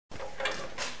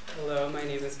Hello, my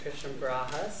name is Christian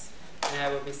Barajas, and I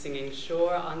will be singing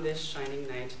Shore on This Shining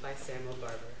Night by Samuel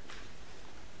Barber.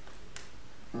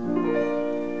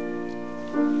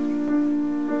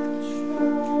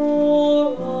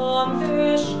 Shore on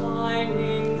this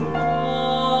shining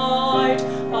night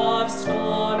of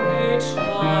starry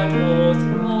shadows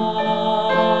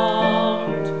round,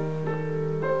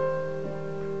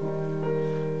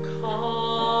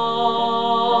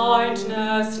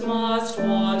 kindness must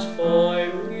watch for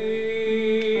me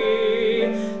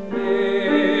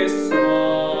beside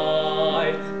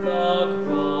the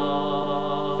ground.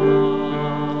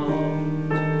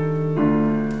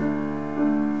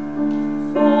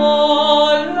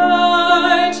 Follow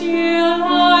till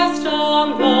I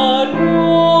stumble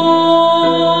low.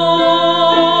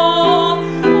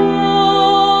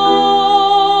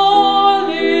 All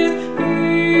is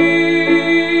healed.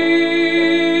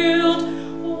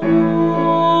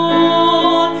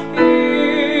 All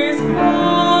is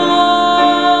well.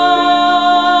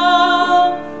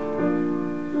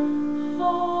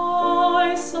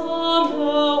 High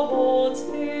summer holds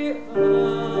the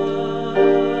earth.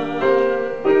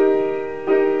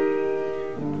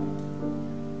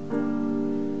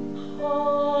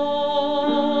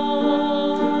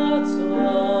 Hearts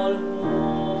alone.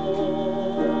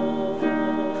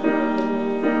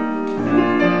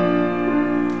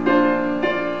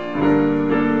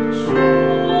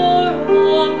 Shore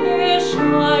on this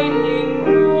shining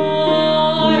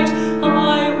night, I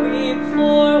weep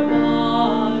for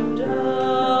wonder.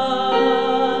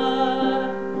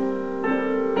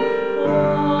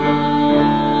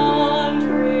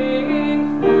 Wandering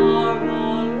far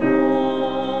alone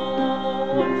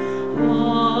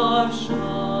of shadows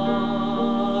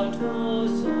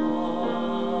on the stars.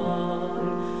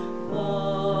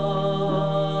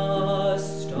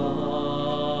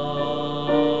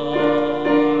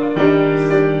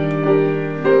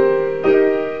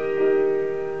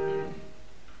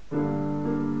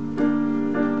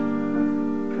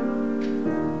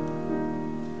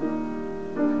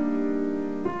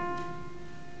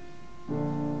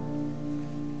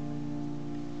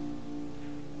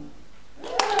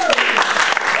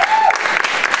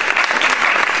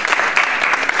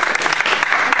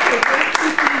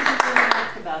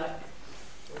 About it.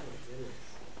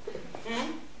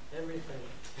 Everything.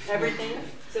 Everything?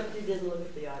 Except you didn't look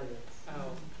at the audience.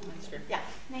 Oh, that's true. Yeah,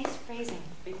 nice phrasing.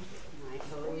 Thank you. Nice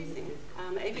phrasing.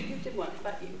 Amy, you did one. How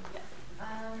about you? Yeah. I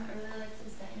really liked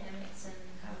his dynamics and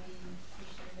how he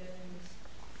shared it in his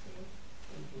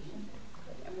presentation.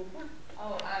 And one more.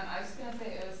 Oh, I was just gonna say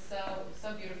it was so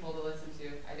beautiful to listen to.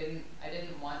 I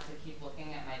didn't want to keep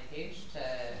looking at my page to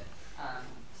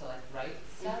like write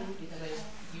stuff because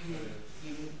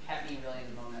you kept me really in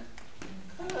the moment.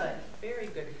 Good, very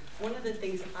good. One of the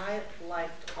things I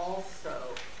liked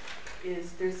also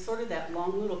is there's sort of that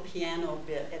long little piano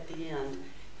bit at the end,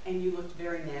 and you looked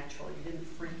very natural. You didn't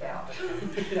freak out.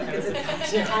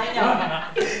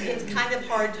 It's kind of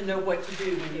hard to know what to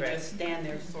do when you just stand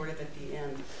there sort of at the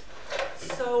end.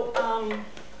 So,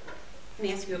 let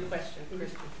me ask you a question,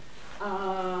 Kristen.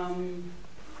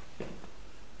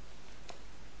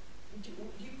 Do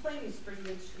you play any string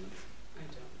instruments? I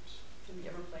don't. Have you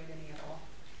ever played any at all?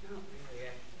 No, really.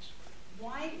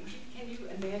 Why, can you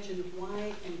imagine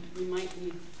why, and we might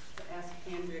need to ask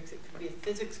Hendrix, it could be a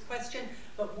physics question,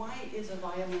 but why is a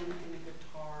violin and a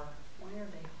guitar, why are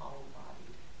they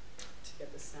hollow-bodied? To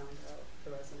get the sound out,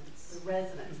 the resonance. The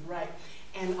resonance, right.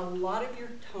 And a lot of your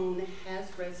tone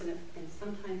has resonance, and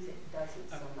sometimes it doesn't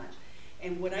so much.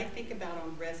 And what I think about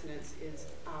on resonance is,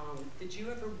 did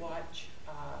you ever watch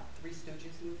Three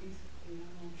Stooges movies?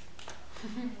 No.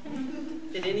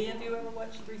 Did any of you ever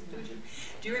watch Three Stooges?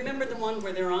 Do you remember the one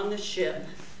where they're on the ship,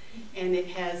 and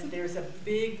there's a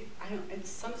big, it's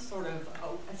some sort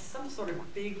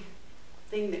of big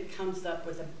thing that comes up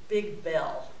with a big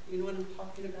bell. You know what I'm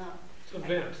talking about? A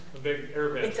vent, a big air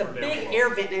vent. It's a big air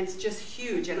vent, and it's just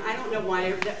huge. And I don't know why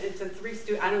it's a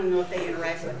I don't know if they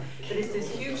interact with it, but it's this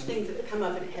huge thing that come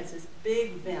up, and it has this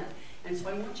big vent. And so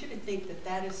I want you to think that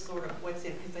that is sort of what's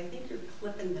in, because I think you're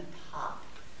clipping the top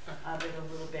of it a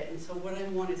little bit. And so what I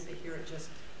want is to hear it just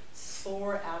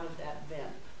soar out of that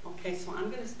vent. Okay, so I'm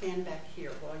going to stand back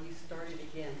here while you start it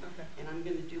again. Okay. And I'm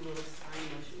going to do little sign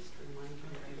motions to remind you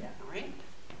to do that, all right?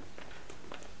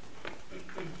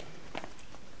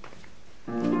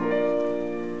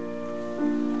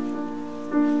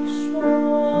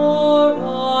 Shore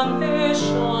on this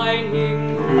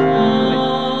shining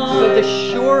night. So the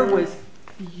shore was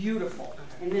beautiful,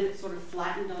 and then it sort of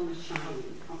flattened on the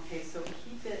shining. Okay, so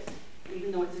keep it,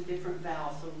 even though it's a different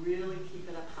vowel, so really keep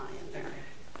it up high in there.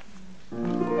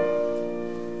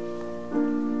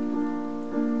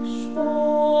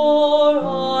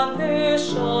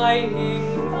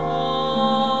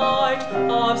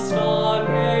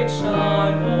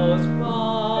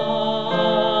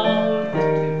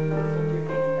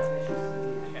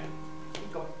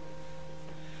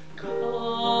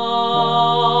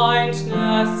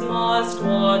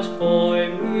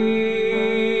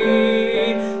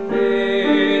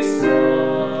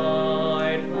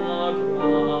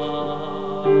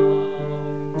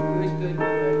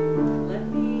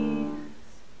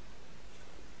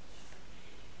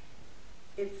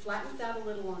 flattens out a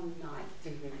little on night.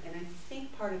 Mhm. And I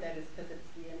think part of that is because it's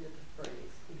the end of the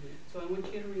phrase. Mhm. So I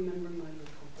want you to remember my little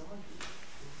doggy.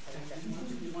 Okay.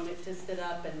 You want it to sit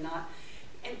up and not,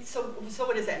 and so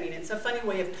what does that mean? It's a funny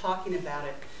way of talking about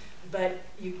it, but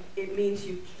it means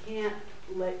you can't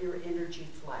let your energy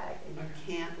flag, and you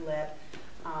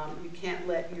can't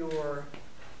let your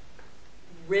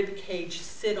rib cage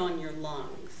sit on your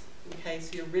lungs. Okay,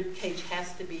 so your rib cage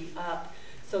has to be up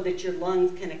so that your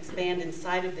lungs can expand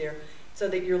inside of there, so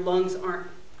that your lungs aren't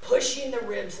pushing the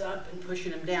ribs up and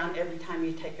pushing them down every time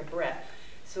you take a breath.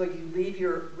 So you leave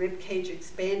your rib cage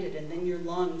expanded, and then your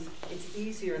lungs, it's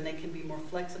easier and they can be more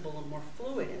flexible and more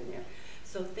fluid in there.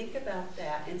 So think about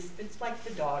that. And it's like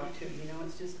the dog too, you know,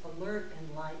 it's just alert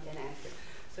and light and active.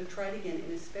 So try it again,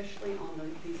 and especially on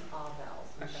these ah vowels,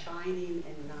 Okay. shining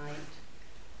and night,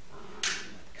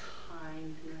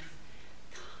 kindness,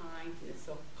 kindness,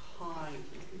 so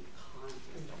kindness and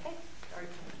kindness. Okay, start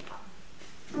from the top.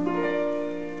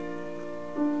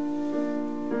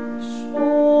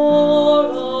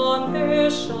 Shore on the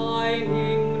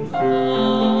shining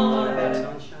Thought about night. it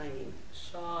on shining.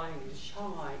 Shine.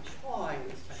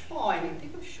 Shining.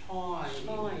 Think of shining.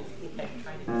 Shining. Okay,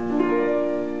 try it.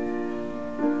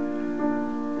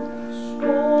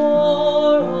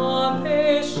 Shore on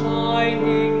the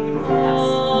shining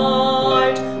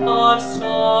night of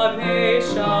stormy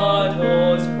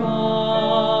shadows round.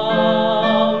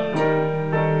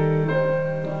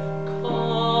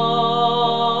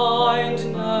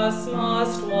 Kindness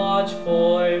must watch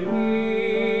for me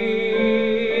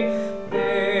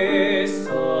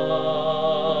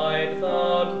beside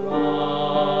the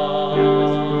ground.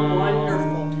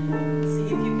 Wonderful. See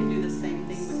if you can do the same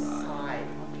thing with side.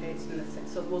 Okay,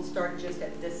 so we'll start just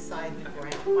at this side of the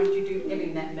ground. Why don't you do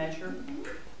giving that measure?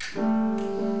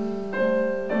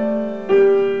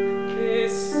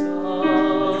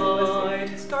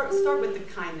 Beside. Start with the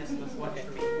kindness must watch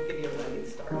for me. We'll give you a running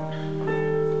start.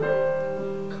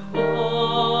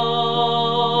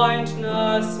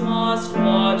 Kindness must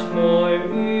watch for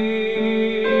me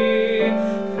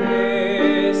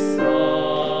beside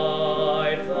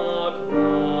the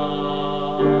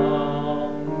ground.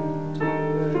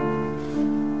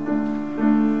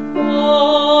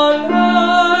 All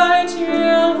night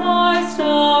till I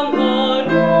stumble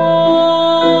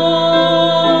north,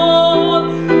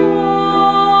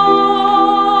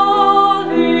 all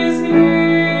is healed.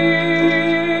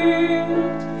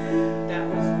 That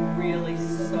was really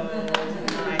so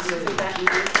nice. Isn't that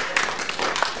nice?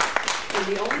 And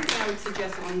the only thing I would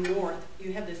suggest on north,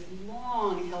 you have this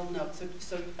long held note.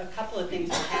 So a couple of things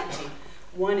are happening.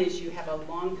 One is you have a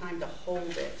long time to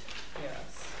hold it,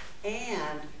 Yes.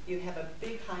 and you have a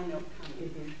big high note coming.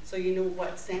 Mhm. So you know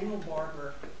what? Samuel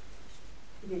Barber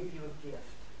gave you a gift,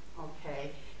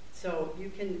 okay? So you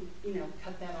can,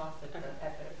 cut that off at the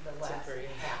That's last a great-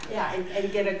 half. Yeah,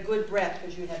 and get a good breath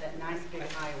because you have that nice big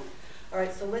high one. All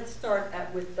right, so let's start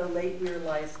with the late ear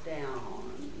lies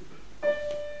down.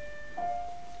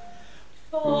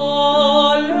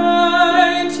 All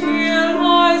night till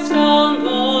I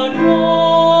stumble north,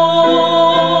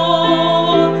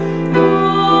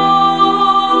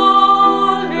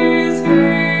 all is healed,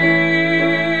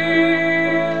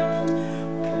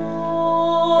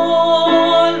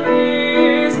 all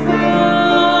is well.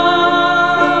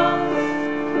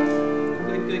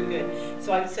 Good.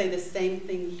 So I would say the same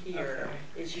thing here,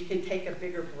 Okay. is you can take a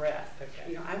bigger breath.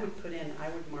 Okay. I would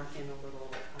mark in a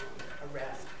little a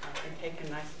rest and take a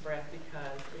nice breath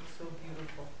because it's so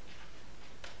beautiful.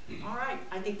 All right,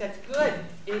 I think that's good.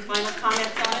 Any final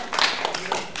comments on it?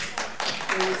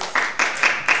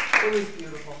 It was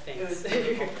beautiful. It was Thanks.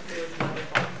 beautiful.